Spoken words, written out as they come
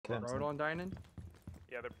Tim. Road on dining?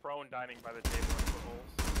 Yeah, they're prone dining by the table and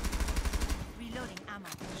footholes. Reloading ammo.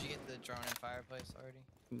 Did you get the drone and fireplace already?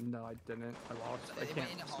 No, I didn't. I lost. I It can't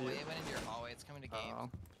went in the see hallway. it. It went into your hallway. It's coming to game. Oh.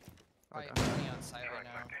 Probably Okay. running on site right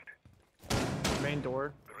now. Main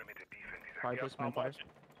door. Fireplace, main fire.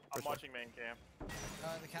 I'm watching main cam.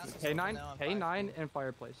 The castle's K9, open now on K9 5. and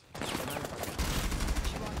fireplace. She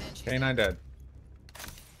walked in. She's K9 dead.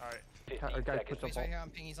 Alright. Our guy puts He's up right here on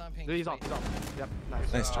ping. He's on ping. He's off, he's off. Yep,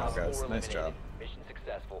 nice. Nice job, guys. Nice job. Mission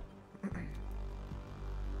successful.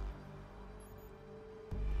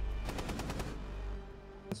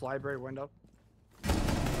 This library window.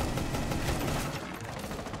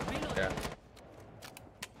 Yeah.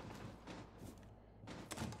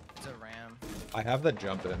 It's a ram. I have the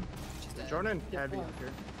jump in. She's dead. Jordan, heavy up here.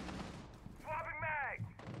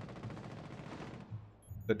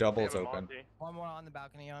 The double's They have a open. Monty. One more on the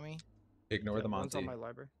balcony on me. Ignore Yeah, the one's on Monty. my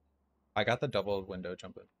library. I got the double window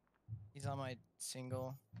jump in. He's on my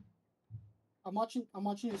single. I'm watching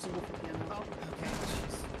you single for piano. Oh, okay.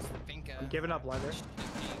 She's Finka. I'm giving up library.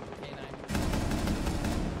 K9.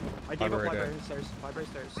 I gave up Library library dead. stairs. Library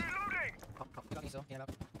stairs. Got me still. Get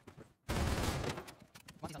up.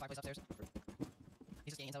 Monty's on fireplace upstairs.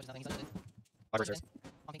 He's just gaining, so there's nothing. He's undead. Library stairs.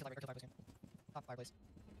 On pink library. Fireplace. Top fireplace.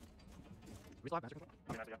 We still have magic.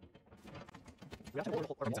 I mean, yeah. We have to hold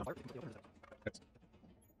or fire. We can open it.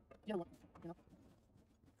 Yeah, what? Yeah. I'm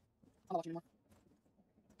not watching anymore.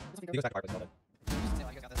 He goes back to fireplace. Just say,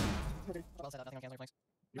 like, you guys got this. Okay. Well set up. Nothing on cancel flanks.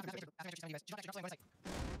 After you guys. She dropped something.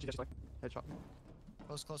 She just like headshot.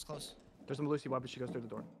 Close. There's some Lucy web, but she goes through the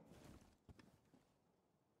door.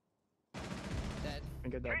 Dead.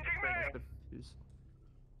 And get that. Defuse.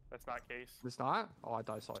 That's not case. It's not? Oh, I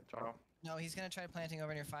thought I saw it drop. Oh. No, he's gonna try planting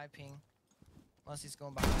over near 5 ping. Unless he's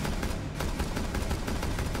going by.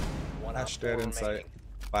 Flash dead in sight.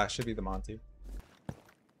 Flash should be the Monty.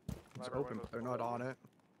 It's Library open, window's but they're not on it.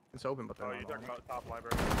 It's open, but they're Oh, you're not on talking it. about top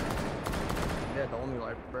library. Yeah, the only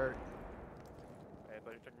library. Hey, I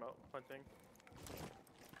thought you were talking about hunting.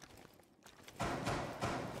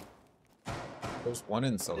 There's one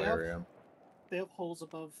in Solarium. They have holes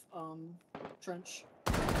above trench.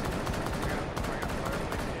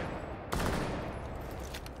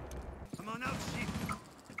 Come on out, sheep.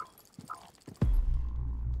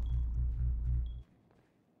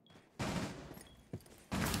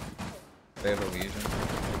 They have a Legion.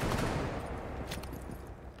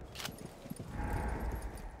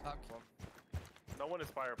 Fuck. No one is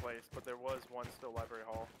fireplace, but there was one still library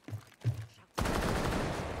hall.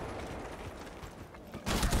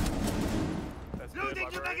 That's good, Loading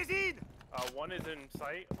the library. magazine. One is in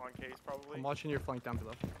sight, on case probably. I'm watching your flank down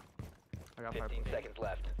below. I got 15 fireplace. seconds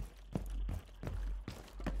left.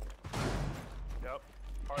 Yep.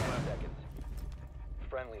 Hard left. Seconds.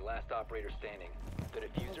 Friendly, last operator standing. The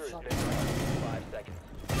diffuser has been recovered. 5 seconds.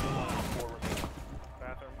 4 remaining.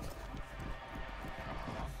 Bathroom.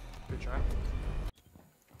 Good try.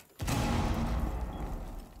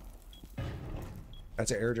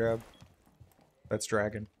 That's an air jab. That's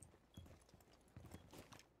Dragon.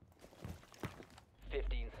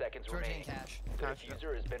 15 seconds Georgian remaining. cash. The Cash, yeah.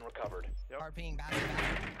 diffuser has been recovered. Yep. Hard ping. Back.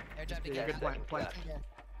 Air jab Yeah, again. good plant, plant. Again.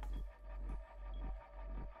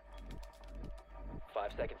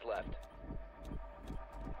 5 seconds left.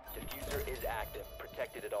 Diffuser is active.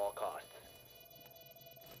 Protected at all costs.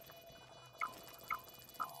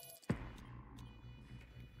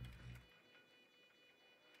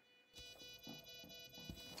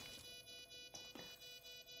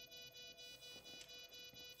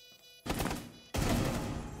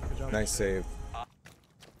 Good job. Nice save.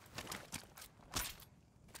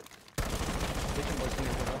 They can listen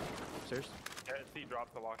to the upstairs. Yeah, C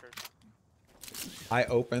dropped the lockers. I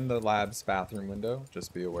opened the lab's bathroom window.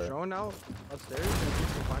 Just be aware. Drone out upstairs and if you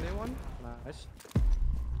can find anyone. Nice.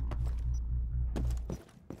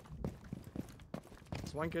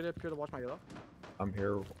 Is one kid up here to watch my yellow? I'm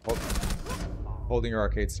here holding your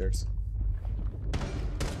arcade stairs.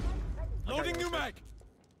 Loading new mag.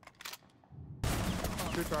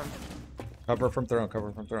 Shoot from. Cover from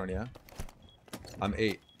throne, yeah? I'm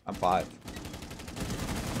 8. I'm 5.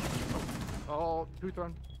 Oh, two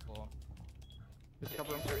thrown. Cool. Just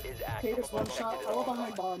cover him. Diffuser is Okay, active. there's one shot. Protected at All all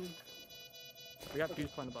behind costs. bomb. We got fuse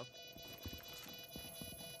plant above.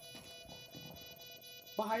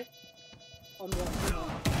 Behind. On the left.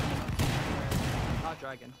 Not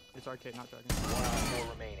dragon. It's arcade, not dragon. 1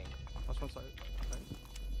 4 remaining. Last one side.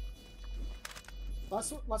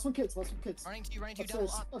 Last one kids. Running to you. Double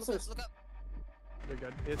Upstairs, up. upstairs. Look up. You're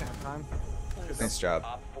good. He doesn't have time. Nice. Nice job.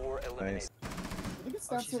 Op 4 eliminated. Nice. I think it's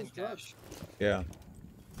Oh, she's in downstairs drugs. cash. Yeah.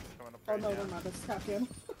 Coming up Oh right no, now. never mind. That's tap cam.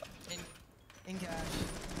 In cash.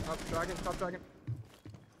 Dragon, top dragon.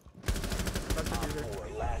 Op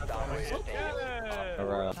 4, last operator standing.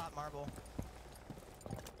 Alright. Top marble.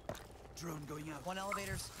 Drone going out. One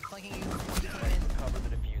elevator's flanking you. One coming in. Cover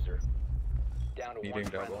the diffuser. Down to Meeting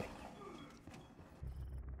one double. friendly.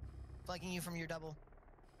 Flanking you from your double.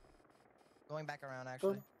 Going back around,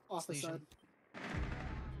 actually. Off the Legion. side.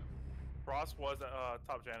 Ross was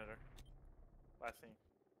top janitor. Last scene.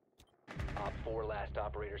 Op 4, last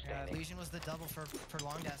operator Yeah, standing. Legion was the double for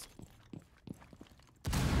long desk.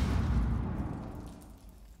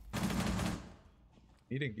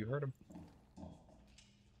 Meeting, you heard him.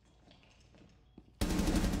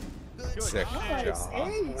 Good. Sick Nice, job.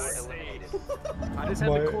 ace. Eliminated. I just had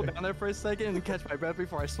to What? cool down there for a second and catch my breath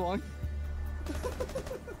before I swung.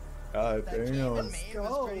 God That game damn. in May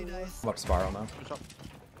was pretty go. nice. I'm up spiral now.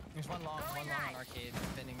 There's one long on arcade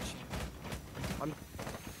vending machine.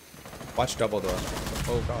 Watch double door.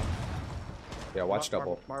 Oh god. Yeah, watch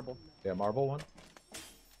double. Marble. Yeah, marble one.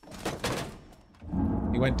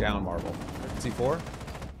 He went down marble. C4?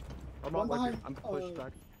 I'm One not like behind, I'm pushed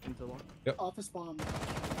back into one. Office bomb.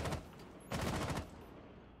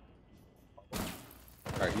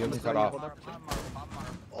 Alright, you have to cut Marble. off. Marble.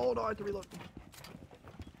 Oh no, I had to reload.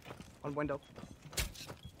 On window.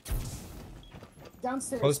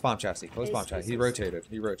 Downstairs. Close bomb chassis. Close Ace, bomb chassis. He ace. rotated.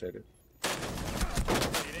 He rotated.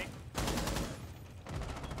 Meeting.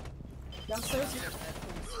 Downstairs.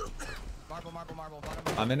 Marble.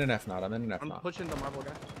 Bottom. I'm in an F knot. I'm in an F I'm knot. pushing the marble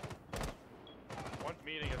guy. One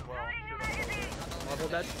meeting as well. Shoot Marble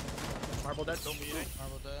dead. Marble dead. Still meeting.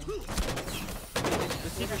 Marble dead.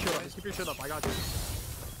 Just keep your shield up. Just keep your shield up. I got you.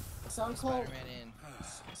 Sound call. Spider-Man in.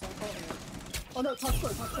 Sound call. Oh no, touch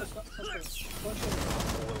square. Don't shoot. 4,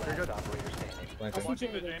 last operator standing. Planting. I'm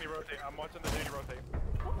watching the Janie rotate. I'm watching the Janie rotate.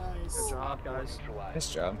 Nice. Good job, guys. Neutralized. Nice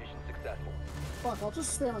job. Mission successful. Fuck, I'll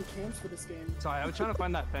just stay on cams for this game. Sorry, I was trying to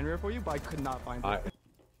find that Fenrir for you, but I could not find I, it. They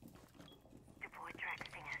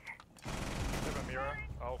have a mirror.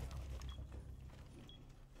 Oh.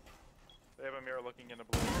 They have a mirror looking into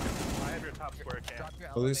blue. I have your top square cam. Drop your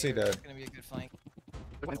Well, Lucy elevator. dead. It's gonna be a good flank. Too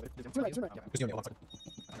right. just give me 1 second.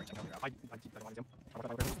 I keep that on him. I'm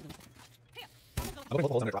gonna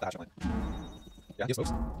hold holes in it. Drop the hatch line. Yeah, yes,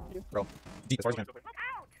 folks. Bro, deep as far as you can.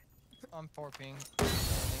 I'm 4 ping.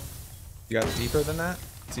 You got deeper than that?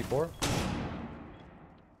 C4?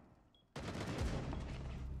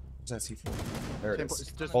 Where's that C4? There it Can't is.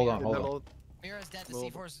 put- just Hold on, the hold on. level- Mira's dead. The Well-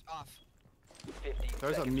 C4's off. 15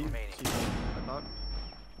 There's a seconds meat. remaining. I thought.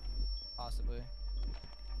 Possibly.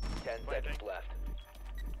 10 seconds left.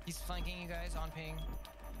 He's flanking you guys on ping.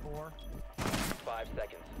 4. 5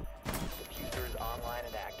 seconds. Diffuser is online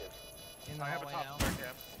and active. In the I have a hallway top now. square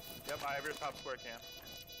cam. Yep, I have your top square cam.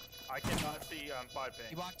 I cannot see on 5 He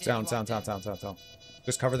ping. walked in. Sound. he walked in.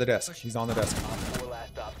 Just cover the desk. He's on the desk. Op 4,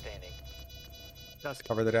 last stop standing. Desk.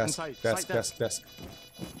 Cover the desk. Inside. Desk, Sight desk, desk.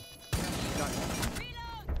 Nice.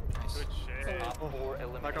 Good shit. Op 4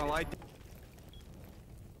 eliminated. Not gonna lie.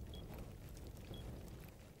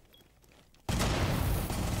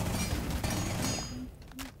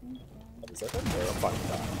 Is that them? They're fucking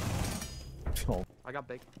die. I got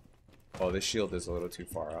big. Oh, this shield is a little too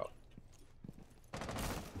far out.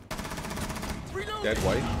 Dead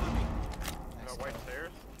white. White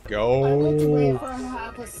stairs. I looked away Go. for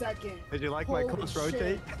half a second. Did you like my Holy close shit.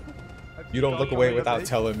 rotate? You don't look away Showing without big.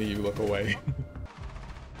 telling me you look away.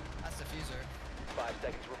 That's diffuser. 5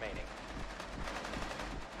 seconds remaining.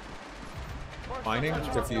 Mining?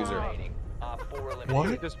 Diffuser. Remaining. Op 4 eliminated. What?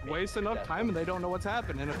 They just waste enough time and they don't know what's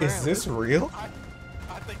happening. Is apparently. this real?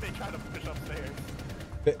 I think they tried to push upstairs.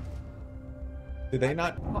 Did they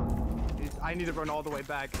not? I need to run all the way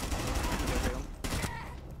back.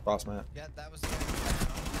 Cross mat. Yeah, that was.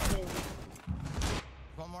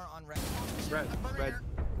 One more on red. Red.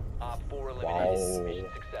 Op 4 eliminated. Wow. Mission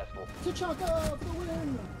successful. T'Chaka for the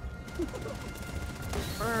win.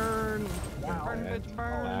 Burn. Burn, bitch,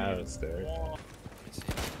 burn.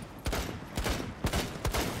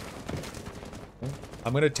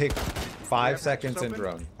 I'm gonna take 5 hatches seconds and open?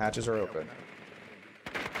 drone. Hatches are open.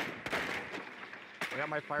 I got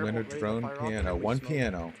my I'm firewall gonna ready to drone fire off piano. every One smoke.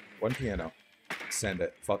 piano. One piano. Send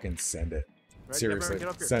it. Fucking send it. Ready? Seriously. Everyone get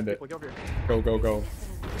up here. Send it. People, get up here. Go, go, go. Go.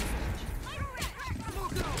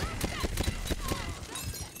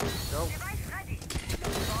 Go.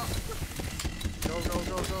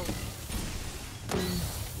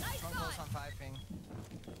 One close on 5 ping.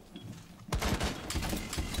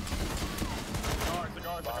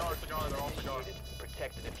 Cigar. They're all cigar. Initiated.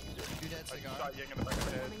 Protect the diffuser. 2 dead I cigar. shot Ying in the back of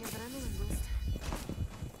the head.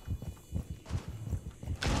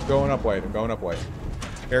 Going up white. I'm going up white.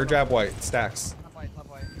 Air jab white. Stacks. Top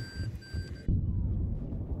white.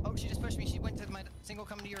 Oh, Oh, she just pushed me. She went to my single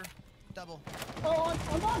coming to your double. Oh, on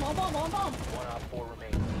bomb. One op 4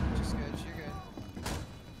 remains. She's good. You're good.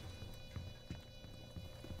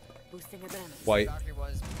 Boosting advantage. White. Valkyrie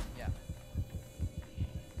was, yeah.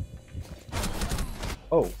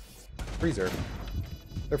 Oh, freezer.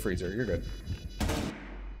 They're freezer. You're good.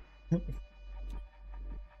 Going,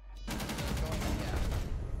 yeah.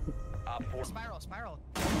 Op 4. Spiral.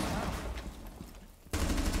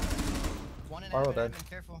 One in Spiral admin, dead. admin,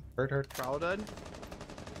 careful. Hurt. Spiral dead.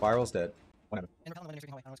 Spiral's dead. One admin. In the hallway,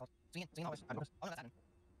 hallway. Swing in hallway. Oh no, that's admin.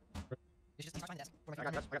 He's just behind the desk. I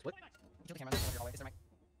got split. Kill the camera. That's your hallway. Is there, Mike?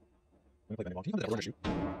 Let me play the Can you come to the door to shoot?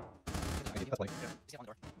 That's playing. He's on the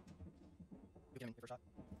door. You get him in your first shot.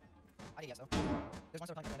 I guess so. There's one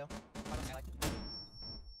still behind the window. Five on skylight.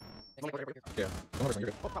 Yeah. Come over, you're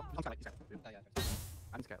good. Oh, I'm skylight. Yeah.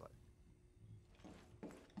 I'm skylight.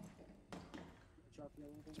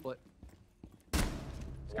 Split.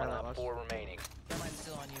 One Skylight op last. 4 remaining. Mine's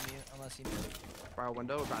still on you, mute, unless you mute. Spiral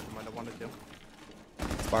window, bathroom window, 1 to 2.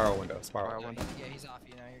 Spiral window. Spiral Spiral. window. Yeah, he's off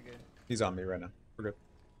you now. You're good. He's on me right now. We're good.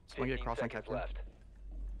 Swing it 15 across and seconds catch him. left.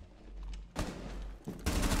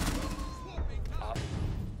 Op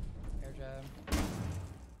Air jab.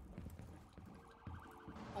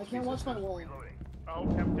 I can't watch my wall. Oh,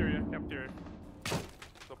 cafeteria.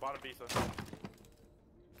 So bottom visa.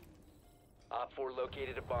 Op 4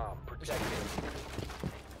 located a bomb. Protect it.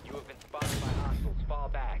 You have been spotted by hostiles. Fall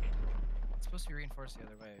back. It's supposed to be reinforced the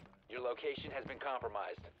other way. Your location has been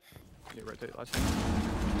compromised. Yeah, rotate last.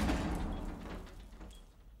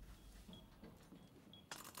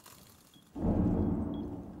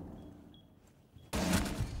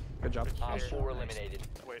 Good job. Op 4 eliminated.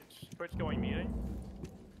 Twitch going meeting.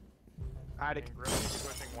 Attic. And Grilly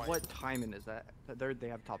pushing white. What timing is that? They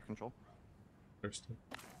have top control. Understood.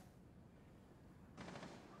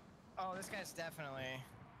 Oh, this guy's definitely.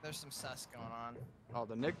 There's some sus going on. Oh,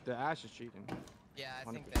 the Ash is cheating. Yeah,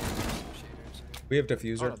 I think there's some shaders too. We have Oh,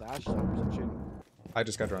 diffuser. no, the Ash is 100% cheating. I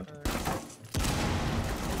just got drowned.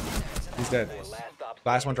 He's He's dead. Last op Last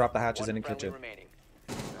one standing. dropped the hatches One in the friendly kitchen. remaining.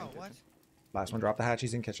 Oh, what? Last one dropped the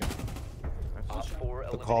hatches in kitchen. Op 4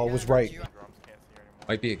 The call was right. Drums can't see you anymore.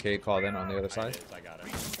 Might be a K call then on the other side. I got it.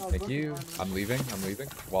 Thank you. I'm leaving.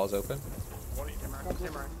 Wall's open. What do you Samurai, open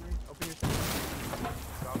your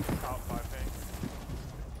top 5 ping?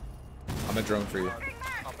 I'm a drone for you.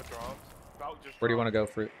 Top of drums. About just Where do you want to go,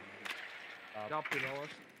 Fruit? Drop below us.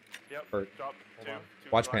 Yep. Or- Drop two.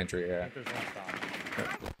 Watch side. pantry, yeah. There's one stop.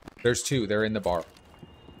 There's two. They're in the bar.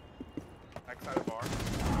 Back side of bar.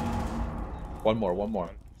 One more. One's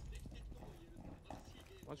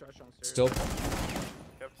restaurant stairs. Still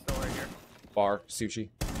Yep, still right here. bar. Sushi.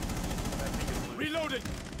 That thing is loose. Reloading!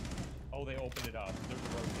 Oh, they opened it up. There's a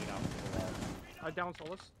rotate out to the wall. Down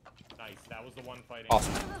Solus. Nice. That was the one fighting.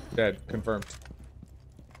 Awesome. Dead. Confirmed.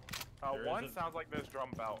 One There is a- sounds like there's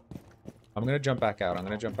drum bout. I'm gonna jump back out.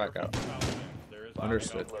 There is a-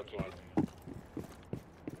 Understood. Located.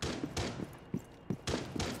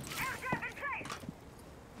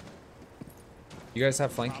 You guys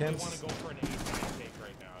have flank Probably want cams? to go for an ace pancake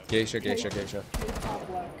right now. Geisha. Top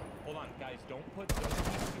black. Hold on, guys. Don't put too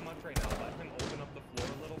much right now. Let him open up the floor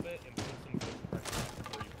a little bit and put some good pressure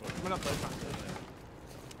before you put. Coming up those times.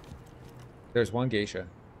 There's one Geisha.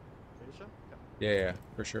 Geisha? Yeah,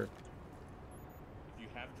 for sure. If you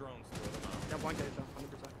have drones, throw them out. Yeah, one Geisha,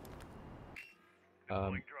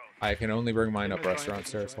 100%. I can only bring mine up restaurant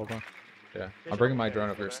stairs. Hold on. Yeah, I'm bringing my drone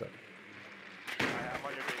up here. So. I'm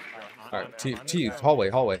on your base. All right, T,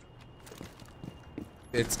 hallway.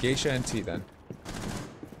 It's Geisha and T then.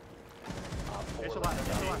 Op 4 Geisha last,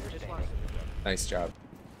 Geisha last, Geisha last. Nice job.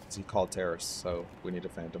 He called terrorists, so we need to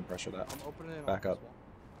phantom pressure that. I'm opening it Back on up. this wall.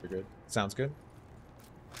 You're good. Sounds good.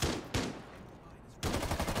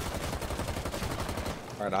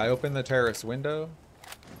 All right, I open the terrace window.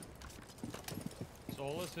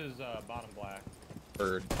 Solus is bottom black.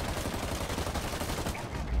 Bird.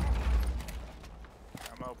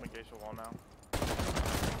 I'm gonna open Geisha wall now.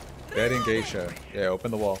 Dead in Geisha. Yeah,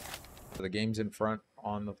 open the wall. So the game's in front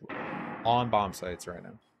on bomb sites right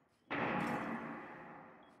now.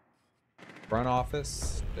 Front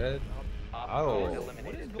office dead. Oh,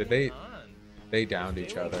 did they downed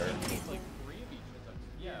each other? Like 3 of each of them.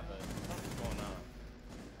 Yeah, but something's going on.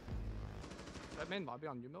 That main lobby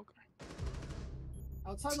on New Milk?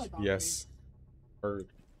 Outside my balcony. Yes. Bird.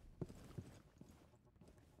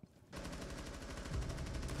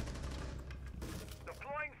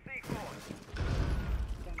 Deploying C4.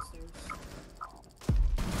 Downstairs.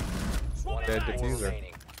 One Dead op 4 diffuser.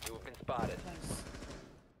 remaining. You have been spotted. Nice.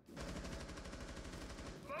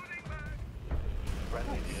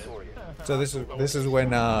 Friendly victorious. It's So this is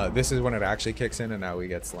when it actually kicks in, and now we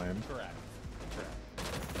get slammed. Correct.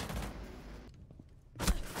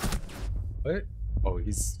 What? Oh,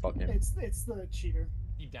 he's fucking. It's the cheater.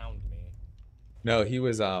 He downed me. No, he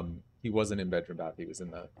wasn't in bedroom bath. He was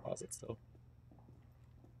in the closet still.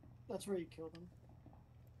 That's where you killed him.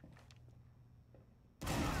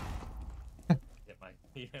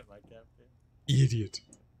 He hit my captain. Idiot.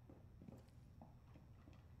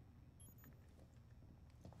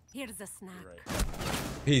 Here's a snack. You're right.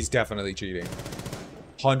 He's definitely cheating.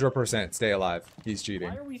 100% stay alive. He's cheating.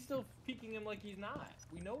 Why are we still peeking him like he's not?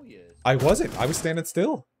 We know he is. I wasn't. I was standing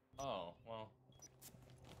still. Oh, well.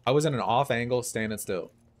 I was in an off angle standing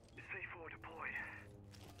still.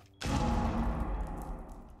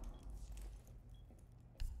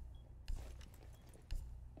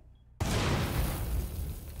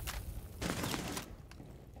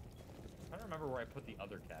 I don't remember where I put the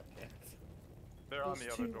other cap cans. They're on There's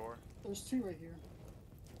the other two. door. There's two right here.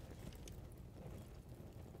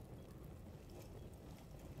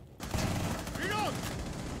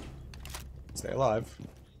 Stay alive.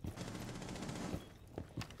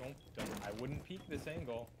 Don't. I wouldn't peek this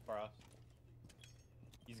angle for us.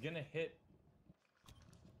 He's gonna hit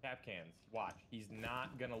cap cans. Watch. He's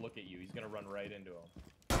not gonna look at you. He's gonna run right into him.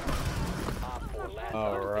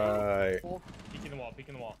 All right. Peeking the wall.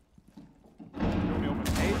 Peeking the wall.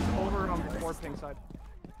 Ace over on the 4 ping side.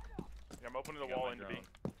 Yeah, I'm opening the Got wall my into B.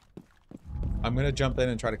 drone. I'm gonna jump in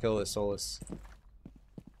and try to kill this Solus.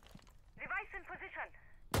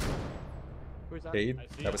 Who's that? Cade? I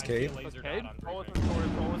see, That was I see a Cade? laser Cade? dot on Solus three and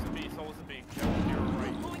ping. Solus and B, Solus and B. Jump to your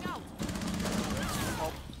right. Going out.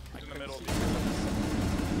 In the middle of B.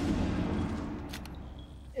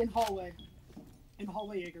 In hallway. In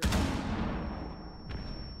hallway, Jaeger.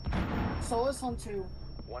 Solus on 2.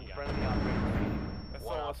 One Yeah. friendly operator remaining. That's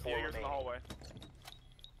One Solus. op 4 Jaeger's in the remaining. hallway.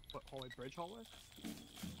 What, hallway, bridge hallway?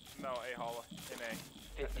 No, A hallway. In A.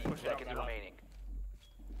 15 Push it up seconds now. remaining.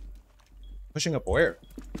 Pushing up where?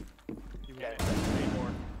 He was 10 A seconds.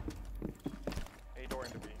 door. A door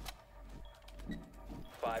into B.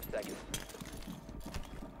 5 seconds.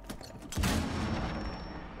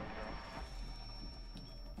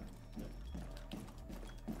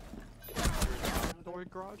 door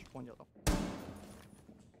garage, 1 yellow.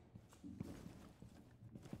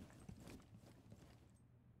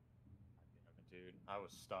 Dude, I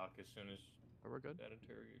was stuck as soon as Oh, we're good. that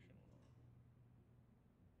interrogation.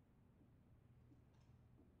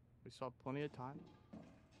 We still have plenty of time.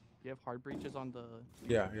 You have hard breaches on the.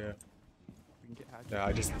 Yeah. We can get hatched. Yeah,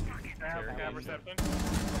 I just. Cab reception.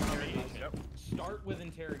 Yep. Start with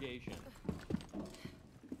interrogation.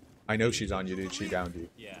 I know she's on you, dude. She downed you.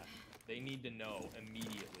 Yeah, they need to know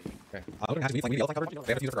immediately. Okay. I'm gonna have to be flank. We need yellow flank cover.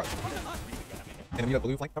 They have to use the garage. And we need a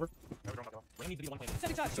blue flank cover. Ram needs to be the one playing.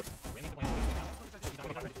 Second shot. Ram needs to play.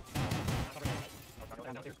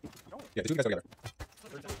 Yeah, the two guys together.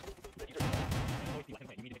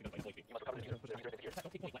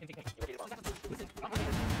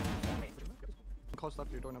 Close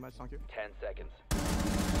left, your door, no match, thank you. 10 seconds. Op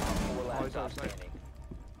 4 last he's stop outside. standing.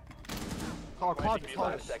 Closet, 5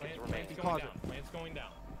 closet. seconds Plant's remaining. going Closet. down. Plant's going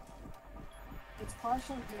down. It's flash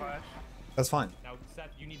on 2. Flash. That's fine. Now, Seth,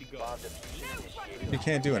 you need to go. Bomb diffusion initiated. You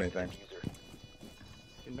can't do anything.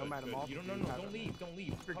 Diffuser. No matter Good. what. You don't. No, don't leave. Don't leave.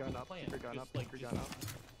 Keep your Cover gun the up. plant. Keep your gun Just, up. like, Keep your gun up.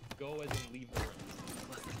 go as in leave the room.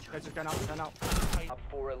 Guys, just gun out, gun out. Op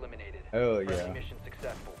 4 eliminated. Oh Friendly yeah. mission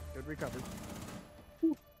successful. Good recovery.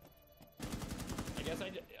 I guess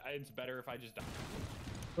it's better if I just die.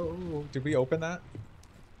 Oh, did we open that?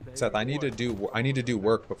 There Seth, you I need to do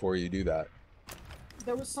work before you do that.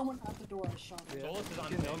 There was someone at the door I shot at. Yeah. Solus is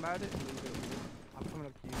on You know, ping. Matt, and then do it. I'm coming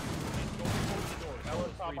up to you. Plant's going towards the door.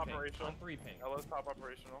 Ella's Solus top 3 ping. operational. On 3 ping. Ella's top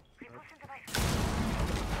operational.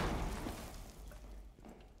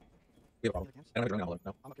 We have a problem. I don't have to run now.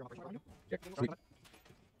 No. I'm up here, I'm up here. Yeah. Sweet.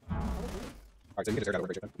 Alright, so you get to tear that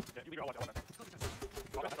bridge then. Yeah, you leave your all one.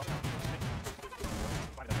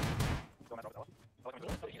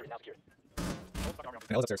 Diffuser now secured. And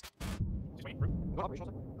Ella's upstairs. Just waiting. Root. Go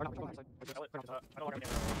operational side. Or not operational side. Or just- Ella, or not side. I don't like it.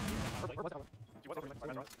 Or what's that one? You was opening my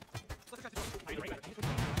restaurant.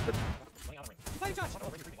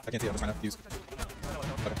 I can't see it. I'm just trying to use.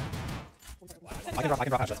 Okay. I can drop patch.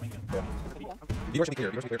 That's fine. Yeah. Yours should be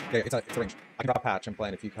clear. Yours should be clear. Okay, it's a range. I can drop a patch and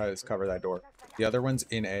plan if you guys cover that door. The other one's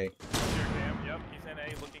in A. Your jam. Yep, he's in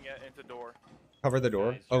A looking at into door. Cover the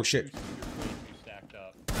door. Guys, Oh you're shit. too stacked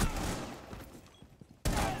up.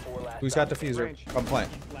 Op 4 last Who's got stop diffuser? Range. I'm playing.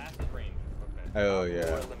 He's last is range. Okay. Oh standing.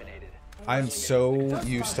 yeah. 4 eliminated. I'm so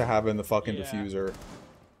used to having the fucking Yeah. diffuser.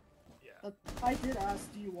 I did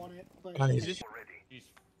ask, do you want it? But I- He's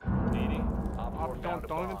dating. Op 4 found a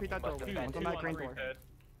don't even bomb. peek You that door. must Wait, defend one's on it. that green door. Dead.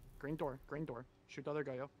 Green door. Green door. Shoot the other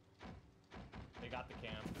guy, yo. They got the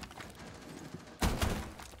cam.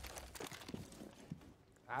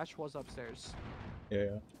 Ash was upstairs. Yeah.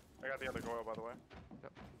 I got the other Goyle, by the way.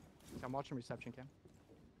 I'm watching reception cam.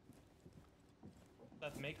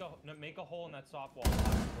 Let's make a hole in that soft wall. Lock the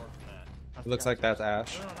door from that. It looks like that's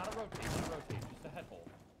Ash. No, not a rotate. Not a rotate. Just a head hole.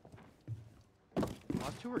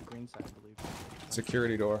 Last two are green side, I believe.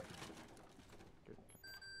 Security door.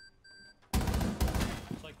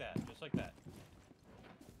 Just like that. Just like that.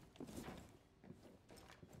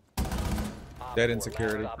 Op Dead in 4, last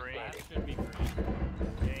security. stop Green. standing. Should be green.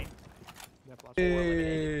 Okay. Yep, last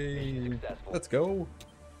Hey, Successful. let's go.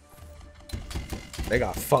 They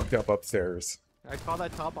got fucked up upstairs. I called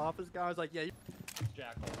that top office guy. I was like, yeah, you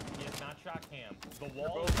Jackal. He has not shot cam. The They're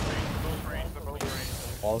wall. both green. They're both green. They're both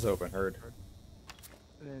green. Wall's open. Heard.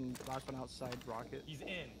 and then last one outside, rocket. He's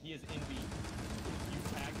in. He is in B. You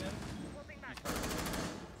tagged him. He's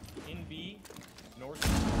hurt. In B. North.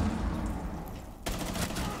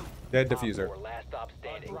 Dead Op diffuser. 4, last stop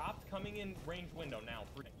standing. Dropped coming in range window now.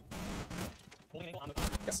 Holding angle on the.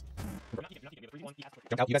 Yes. You're not keeping the 3-1. He has to-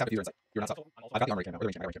 Jump out. You guys have diffuser inside. You're not I'm outside. also- I'm also- I've got the armory cam now. Or the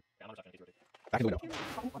range cam. Armory cam. Yeah, I'm not touching it. Back in the window.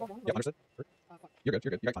 Yeah, understood. Heard. You're good.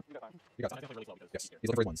 You're good. You got time. You got I'm time. definitely really slow because Yes. He's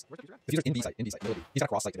looking for his ones. Where's the user at? Diffuser's in B site. In B site. Middle B. He's got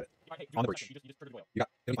a cross site to get it. Hey, On the do breach. You just triggered the whale. You got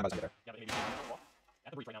 75 miles to get there. Yeah, but maybe at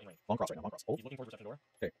the breach right now in range. Long cross right now. Long cross. Hold. He's looking for the reception door.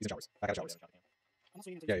 Okay. He's in showers. Back out of showers.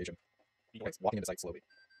 Yeah, Asian. B Okay. door. Walking into site slowly.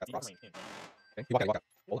 That's B the cross. door range, in. Okay. You walk out. Walk out.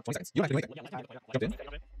 Hold on. 20 seconds. You don't have to do anything. Yeah, let him do it. Jumped in. He's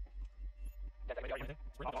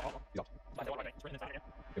off.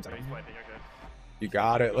 Inside. He's planting. You're good. You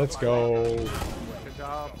got it. Let's go. Good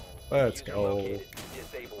job. Let's User go. located.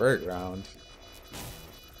 Disable. Great round.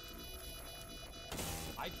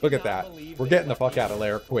 I Look at cannot that. believe We're they getting the let fuck me out of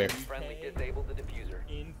there quick. Friendly disabled the diffuser.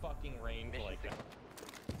 in fucking range Mission like that.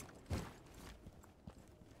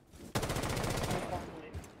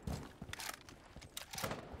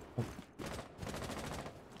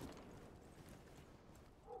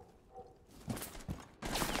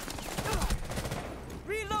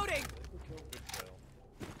 Reloading! Good kill.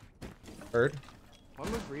 Heard.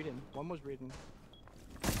 One was reading. One was reading.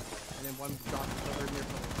 And then one dropped the third near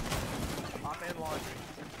pillar. Top and laundry.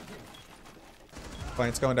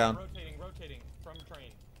 Plane's going down. Rotating from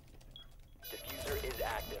train. Diffuser is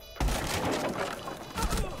active.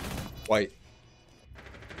 White.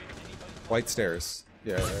 White stairs.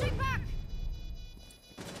 Yeah.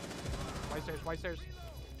 White stairs, white stairs.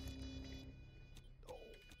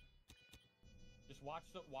 Just watch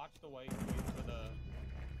the way. Wait for the.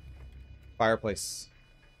 Fireplace.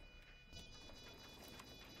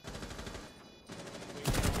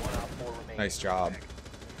 One op 4 remaining. Nice job.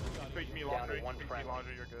 Speak me Down to laundry. one Speak me friendly.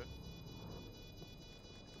 laundry. You're good.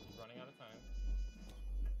 He's running out of time.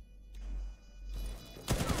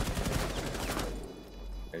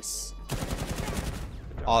 Nice.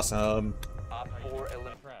 Awesome. Op 4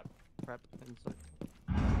 eliminated. Trap. Prep inside.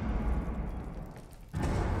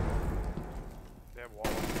 They have walls.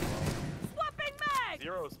 Swapping mag!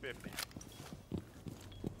 0 is 50.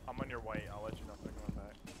 I'm on your white. I'll let you know if they're coming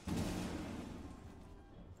back.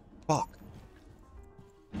 Fuck.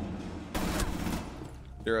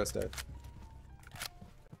 Zero's dead.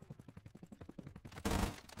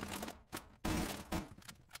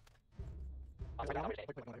 Op 4 remaining.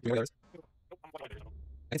 You know where there is?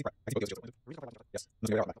 I can see Brett. I can see both of you. Yes. No,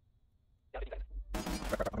 so back.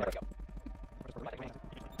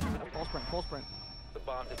 Full sprint, full sprint. The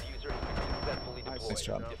bomb diffuser has been successfully deployed. Nice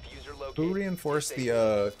job. Diffuser located. Who reinforced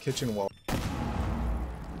Disable. the kitchen wall?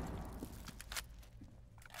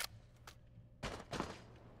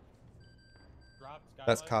 Drop.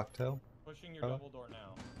 That's Skylight. cocktail. Pushing your Oh. double door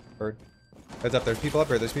now. Heard. Heads up. There's people up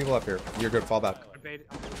here. There's people up here. You're good. Fall back. Skylight. Evade.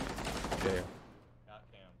 Yeah, yeah.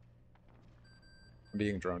 Got cam. I'm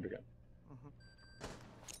being droned again.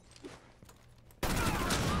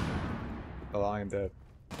 Mhm. The lion dead.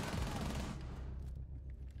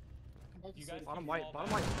 You guys Bottom keep white, all bottom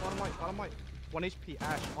back. white, bottom white, bottom white. 1 HP,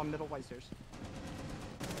 Ash, on middle white stairs.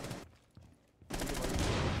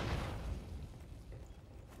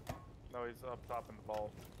 No, he's up top in the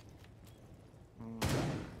vault.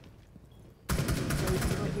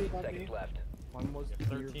 15 seconds left. One was You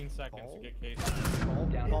have near 13 seconds ball. to get case. Ball,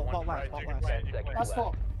 Down to ball, one ball last, right, ball chicken last. right. 10 seconds That's left.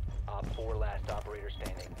 full. Op 4 last operator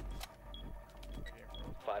standing.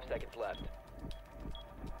 5 seconds left.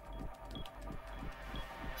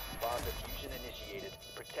 Bomb diffusion initiated.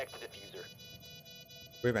 Protect the diffuser.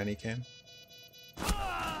 We have any cam?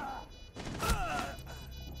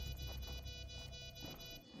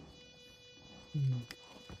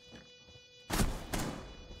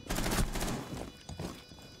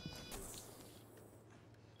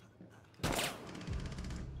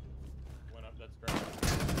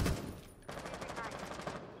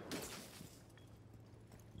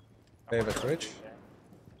 They have a switch?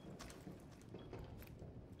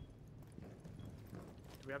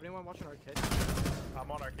 Do we have anyone watching arcade?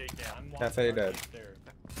 I'm on arcade cam. I'm Cafe watching dead. arcade there.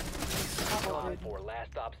 Op 4,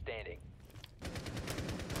 last stop standing.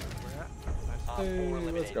 Where at? Op 4 Hey, let's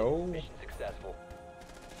eliminated. go. Mission successful.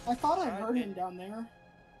 I thought I heard him down there.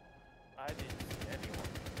 I didn't see anyone.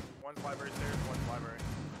 One's library stairs, one's library.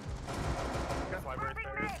 Guess library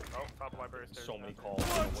stairs. Oh, top library stairs. So many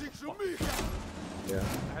downstairs. calls. Yeah.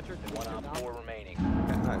 Badger, did One you Op down? 4 remaining.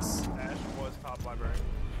 Nice. Ash was top library.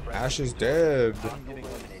 Ash is dead. I'm getting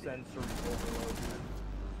like sensory overload.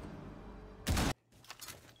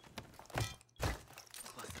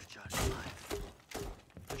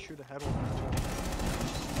 Just shoot a head one.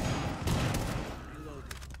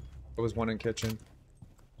 There was one in kitchen.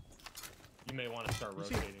 You may want to start You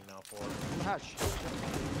see- rotating now for it. Hatch.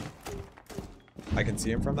 I can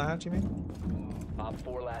see him from the hatch, you mean? Op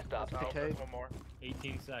 4 last stop Oh, standing. Okay. there's one more.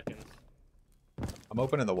 18 seconds. I'm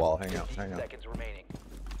opening the wall. Hang out, 15 hang out. seconds remaining.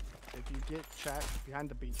 If you get chat behind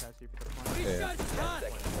the beach, see if you can find it. Yeah. 10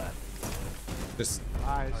 seconds left. Just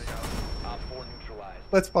Nice. Op 4 neutralized.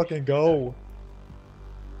 let's fucking go.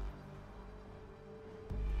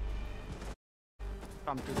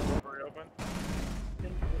 Come through the door. Library open.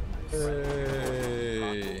 Op 4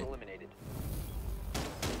 Hey. eliminated.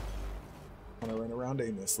 I want to run around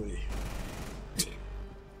aimlessly.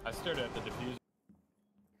 I stared at the diffuser.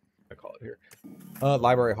 I call it here.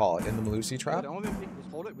 Library hall in the Malusi The trap. only thing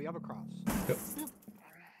is hold it. We have a cross.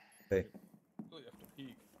 Hey, Really have to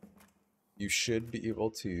peek. you should be able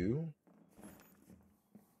to.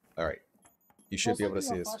 All right, you should be able to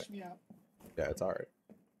see his. Flash me out. Yeah, it's all right.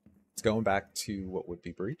 It's going back to what would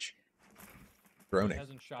be breach. He Droning.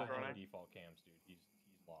 hasn't shot Droning. any default cams, dude. He's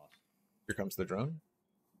lost. Here comes the drone.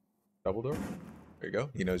 Double door. There you go.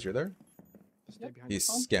 He knows you're there. Stay behind He's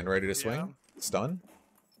the phone. getting ready to swing. Yeah. Stun.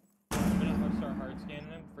 I'm gonna start hard scanning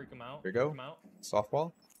him, freak him out. Here you go. Freak him out.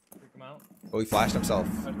 Softball. Freak him out. Oh, he flashed himself.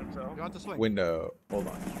 Touch himself. You want to swing? Window. Hold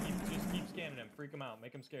on. Just keep scamming him, freak him out,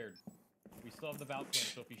 make him scared. We still have the valve cam,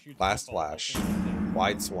 so if he shoots Last default, flash. we'll think he's dead.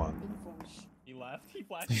 Wide swung. Big flash. He left. He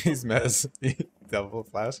flashed. He's mess. Double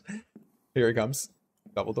flash. Here he comes.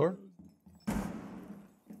 Double door.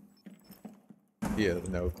 He has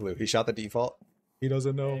no clue. He shot the default. He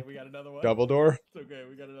doesn't know. Hey, we got another one. Double door. It's okay,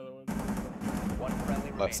 we got another one. One friendly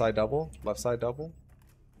remaining. Left side double. Left side double.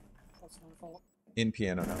 That's my fault. In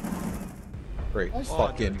piano now. Great Oh,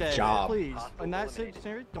 fucking Dead. job. Please, Hostile in that eliminated.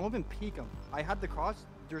 scenario, don't even peek him. I had the cross.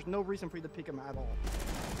 There's no reason for you to peek him at all.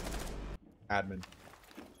 Admin.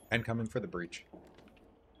 And coming for the breach.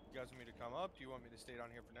 You guys want me to come up? Do you want me to stay down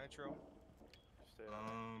here for nitro? Stay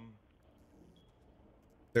down.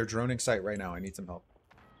 They're droning site right now. I need some help.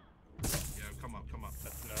 Yeah, come up, come up.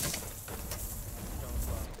 That's no.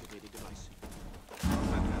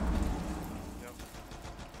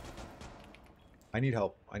 I need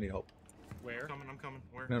help. I need help. Where? I'm coming.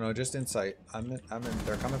 Where? No, just in sight. I'm in.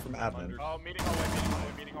 They're coming from admin. Oh, meeting hallway, meeting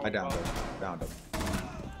hallway, meeting hallway. I downed him. above. Downed him.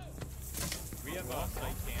 We have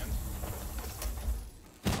site cams.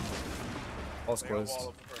 All's They got a closed. wall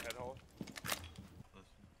open for a head hole.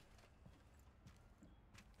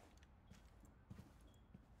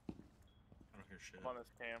 I don't hear shit. I'm on this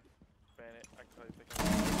cam. Ban it. I can tell you if they can.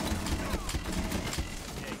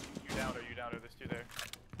 Yeah, you down or you down or there's two there.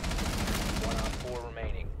 One Op 4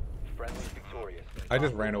 remaining. Friendly victorious. I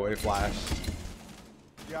just ran away flash.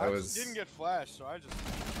 Yeah, That I was- just didn't get flashed, so I just.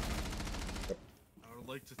 I would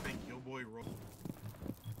like to thank Yo Boy Roll.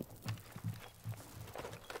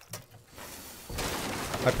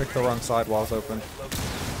 I picked the wrong side. Walls open.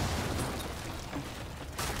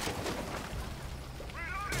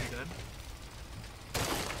 You dead?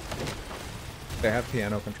 They have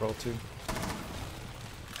piano control too.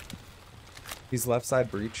 He's left side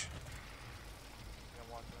breach.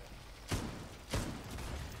 I'm watching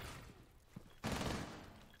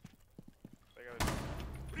it.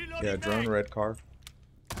 They got a Yeah, drone red car.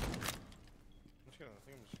 I think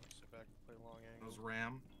I'm just gonna sit back and play long That was angles.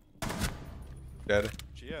 Ram. Dead.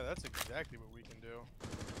 Yeah, that's exactly what we can do.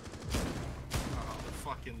 Oh, the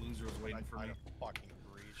fucking loser was waiting for I me. fucking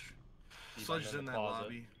breach. Sludge's in that closet.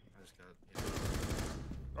 lobby. I just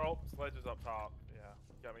got. Oh, Sledge is up top. Yeah,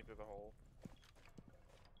 got me through the hole.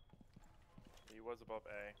 He was above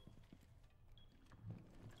A.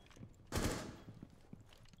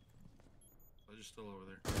 Sludge is still over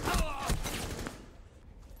there.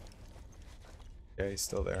 Yeah, he's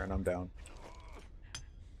still there, and I'm down.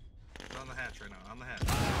 We're on the hatch right now. On the hatch.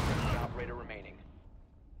 Friendly operator remaining.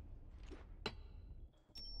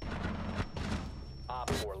 Op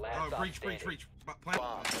 4 last Oh, stop breach. standing. Plant.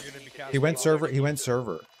 Bomb. You're gonna be He went server. He went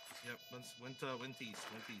server. Yep, went east.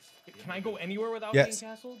 Can I go anywhere without Yes.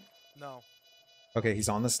 being castled? No. Okay, he's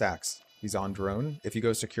on the stacks. He's on drone. If you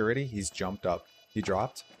go security, he's jumped up. He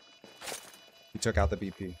dropped. He took out the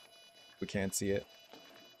BP. We can't see it.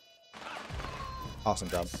 Awesome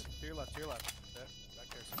job. To your left, to your left. There, back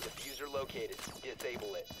there. Diffuser located.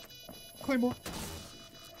 Disable it. Claymore.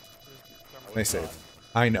 Thermal They shot. saved.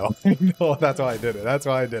 I know. I know. That's why I did it. That's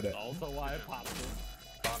why I did it. Also why I popped it.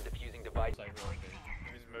 Bomb diffusing device. Like, really big.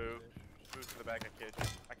 He's moved. Moved to the back of kitchen.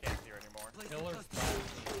 I can't see her anymore. Pillar.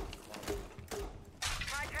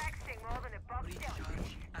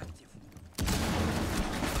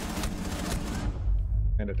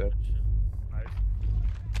 And it did. Nice.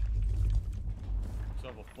 So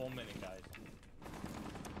have a full minute, guys.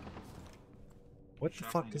 What the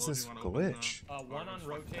Shot fuck from is below, this do you wanna open the- glitch? One on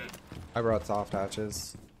rotate. I brought soft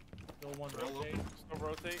hatches. Still one Roll rotate. Still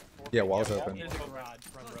rotate. Yeah, walls wall open. In the garage,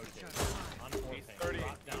 front rotate. On four He's ping. 30,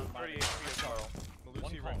 Drop down by 30 the HP as well. one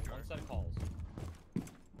Malusi call, red one card. set of calls.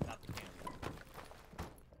 Not the cam.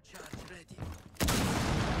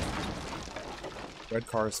 Red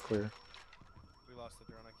car is clear. We lost the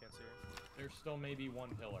drone. I can't see her. There's still maybe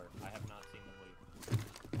one pillar. I have not seen them leave.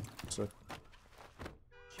 So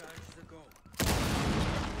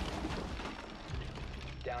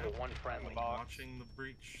Down to one friendly. Watching the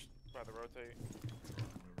breach. Try to rotate. For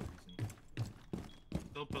whatever reason.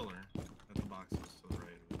 Still pillar. At the boxes to the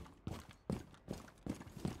right.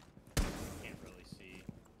 Can't really see.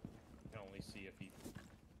 Can only see if he.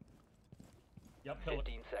 Yep, pillar.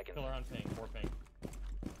 15 seconds. Pillar on ping. Four ping.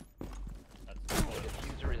 That's The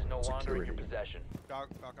diffuser is no longer in your Security. possession. Doc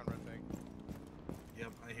on red ping.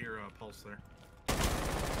 Yep, I hear a pulse there. She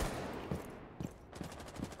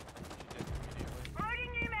did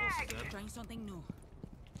immediately. Pulse is dead. Trying something new.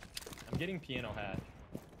 I'm getting piano hatch.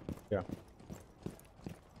 yeah.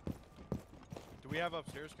 Do we have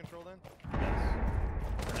upstairs control then? Yes.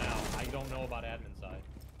 For now, I don't know about admin side.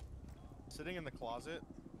 Sitting in the closet.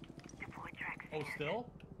 Oh, still?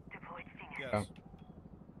 Yes. Oh. As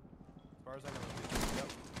far as I know. Yep.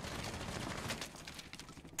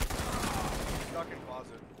 Stuck in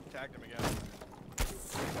closet. Tagged him again.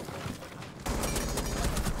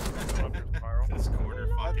 Above your spiral. This corner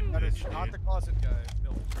fucking That is bitch, not dude. the closet guy.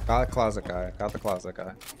 No. Got the closet guy. Got the closet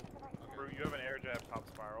guy. Brew, you have an air jab top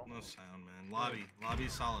spiral. No sound, man. Lobby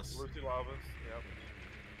solace. Lucy Lavas. Yep.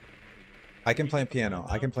 I can play piano.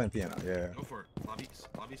 I can play piano. Yeah. Go for it. Lobby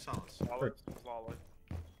solace. Flawless. Flawless.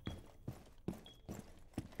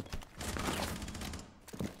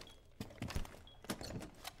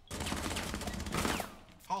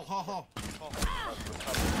 Hall.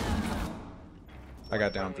 I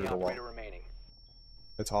got down through the wall. Operator remaining.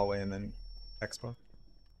 It's hallway and then expo.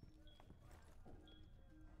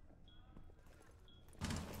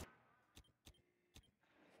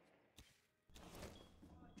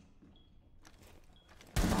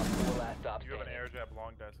 Op 4 last stop You have an standing. air jab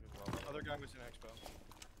long desk as well. Other guy was in expo.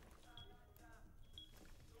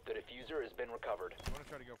 The diffuser has been recovered. I'm gonna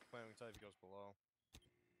try to go for planning side if he goes below.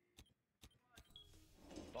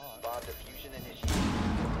 Bomb diffusion initiated.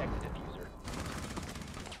 Protect the diffuser.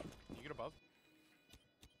 Can you get above?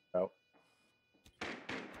 Oh.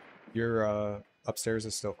 Your upstairs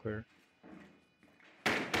is still clear.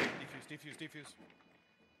 Defuse.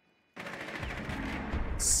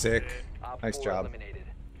 Sick. Op Nice 4 job. eliminated.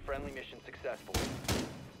 Friendly mission successful.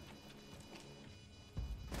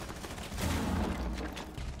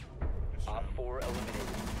 Op 4 eliminated.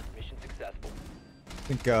 Mission successful. I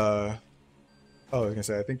think oh, I was gonna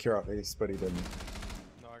say I think you're off ace, but he didn't.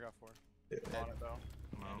 No, I got 4. On it though.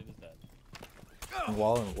 I'm out. And it is dead. On the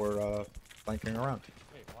wall and we're flanking around.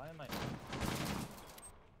 Wait, why am I?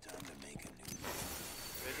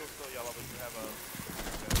 Visual's still yellow, but you have a.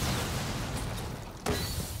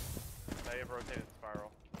 Now you have rotated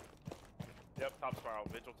spiral. Yep, top spiral.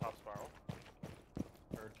 Vigil top spiral.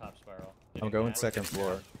 Third top spiral. I'm going second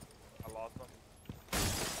floor. I lost them.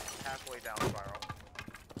 Halfway down spiral.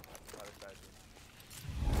 By the statue.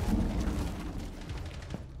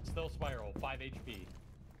 Still spiral. 5 HP.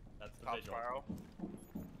 That's the Top visual. spiral.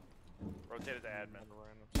 Rotated to admin.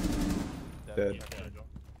 Dead. He's dead.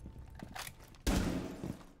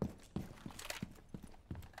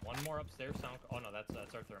 One more upstairs sound. Oh no, that's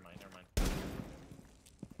our thermite. Never mind.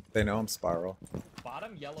 They know I'm spiral.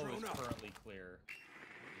 Bottom yellow is currently clear.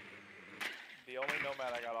 The only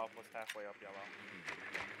nomad I got off was halfway up yellow.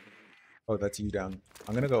 Oh, that's you down.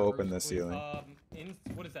 I'm gonna go open this Please, ceiling.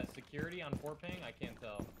 What is that? Security on 4 ping? I can't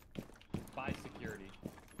tell. By security.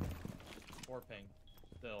 4 ping.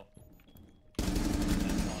 Still.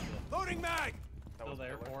 That's closet. Loading mag! That Still was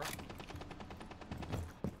there. pillar. 4.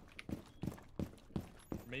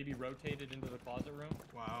 maybe rotated into the closet room.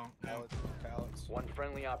 Wow. Now, Pallets. One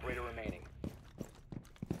friendly operator remaining.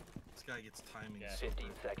 this guy gets timing. Yeah. 15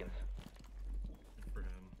 seconds. Good for him.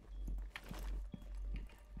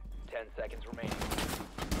 10 seconds remaining.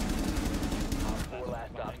 Op 4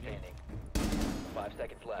 last stop standing. 5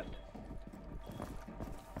 seconds left.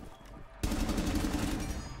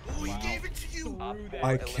 Oh, he gave it to you! Op 4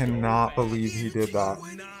 I eliminated. cannot believe he did that.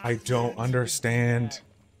 I don't understand.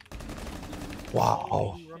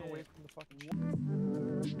 Wow.